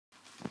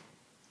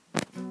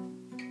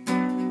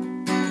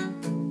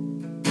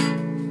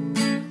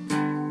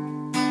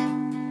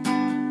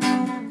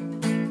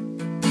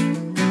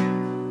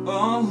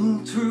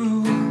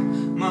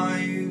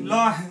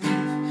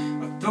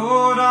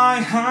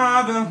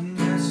a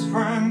best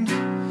friend.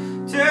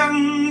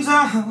 Turns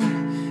out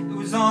it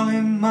was all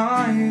in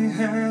my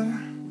head.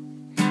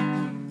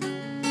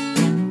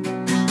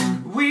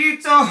 We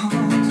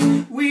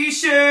talked, we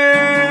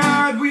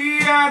shared, we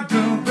had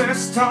the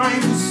best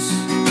times.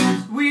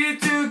 We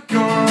took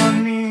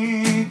on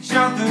each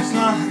other's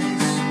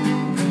lives.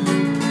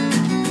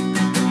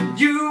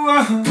 You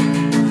were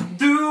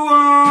the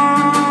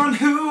one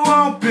who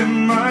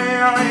opened my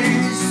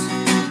eyes.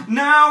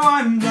 Now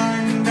I'm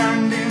blind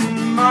and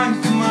in my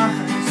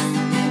demise.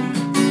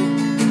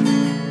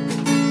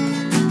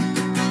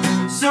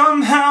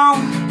 Somehow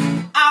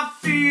I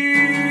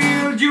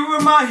feel you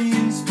were my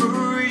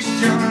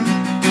inspiration.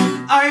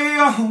 I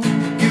owe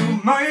you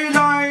my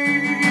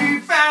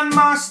life and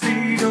my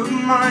state of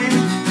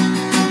mind.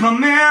 My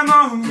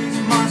memories,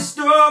 my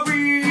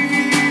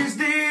stories,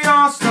 they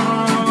all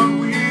start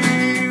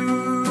with you.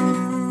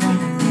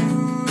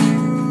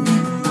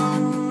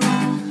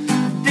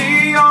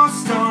 They all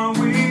start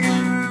with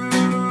you.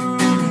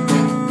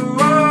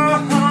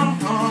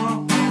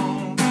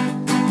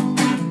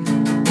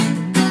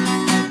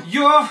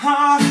 Your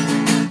heart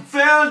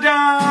fell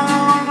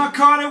down, I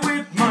caught it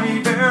with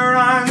my bare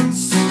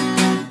hands.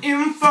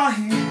 In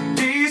 5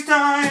 days'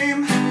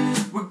 time,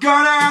 we're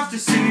gonna have to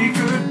say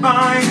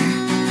goodbye.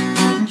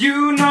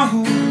 You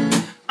know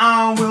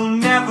I will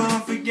never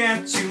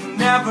forget you,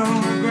 never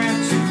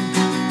regret you.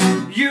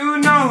 You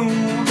know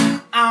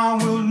I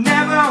will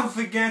never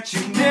forget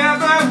you,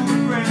 never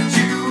regret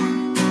you.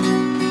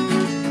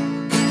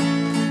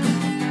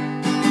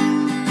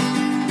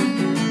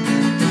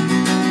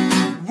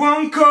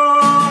 One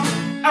call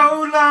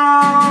out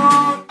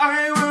loud,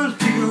 I will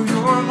hear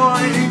your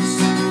voice.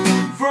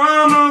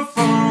 From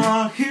afar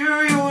I'll hear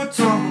your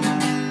tone.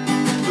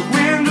 The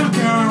wind will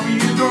carry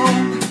you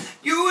home.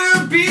 You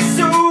will be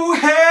so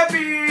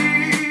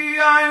happy,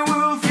 I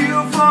will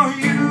feel for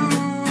you.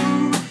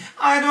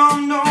 I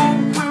don't know,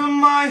 will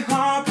my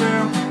heart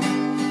bear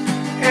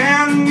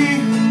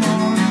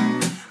anymore?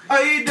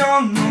 I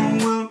don't know,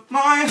 will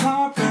my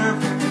heart bear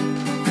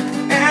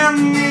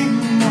anymore?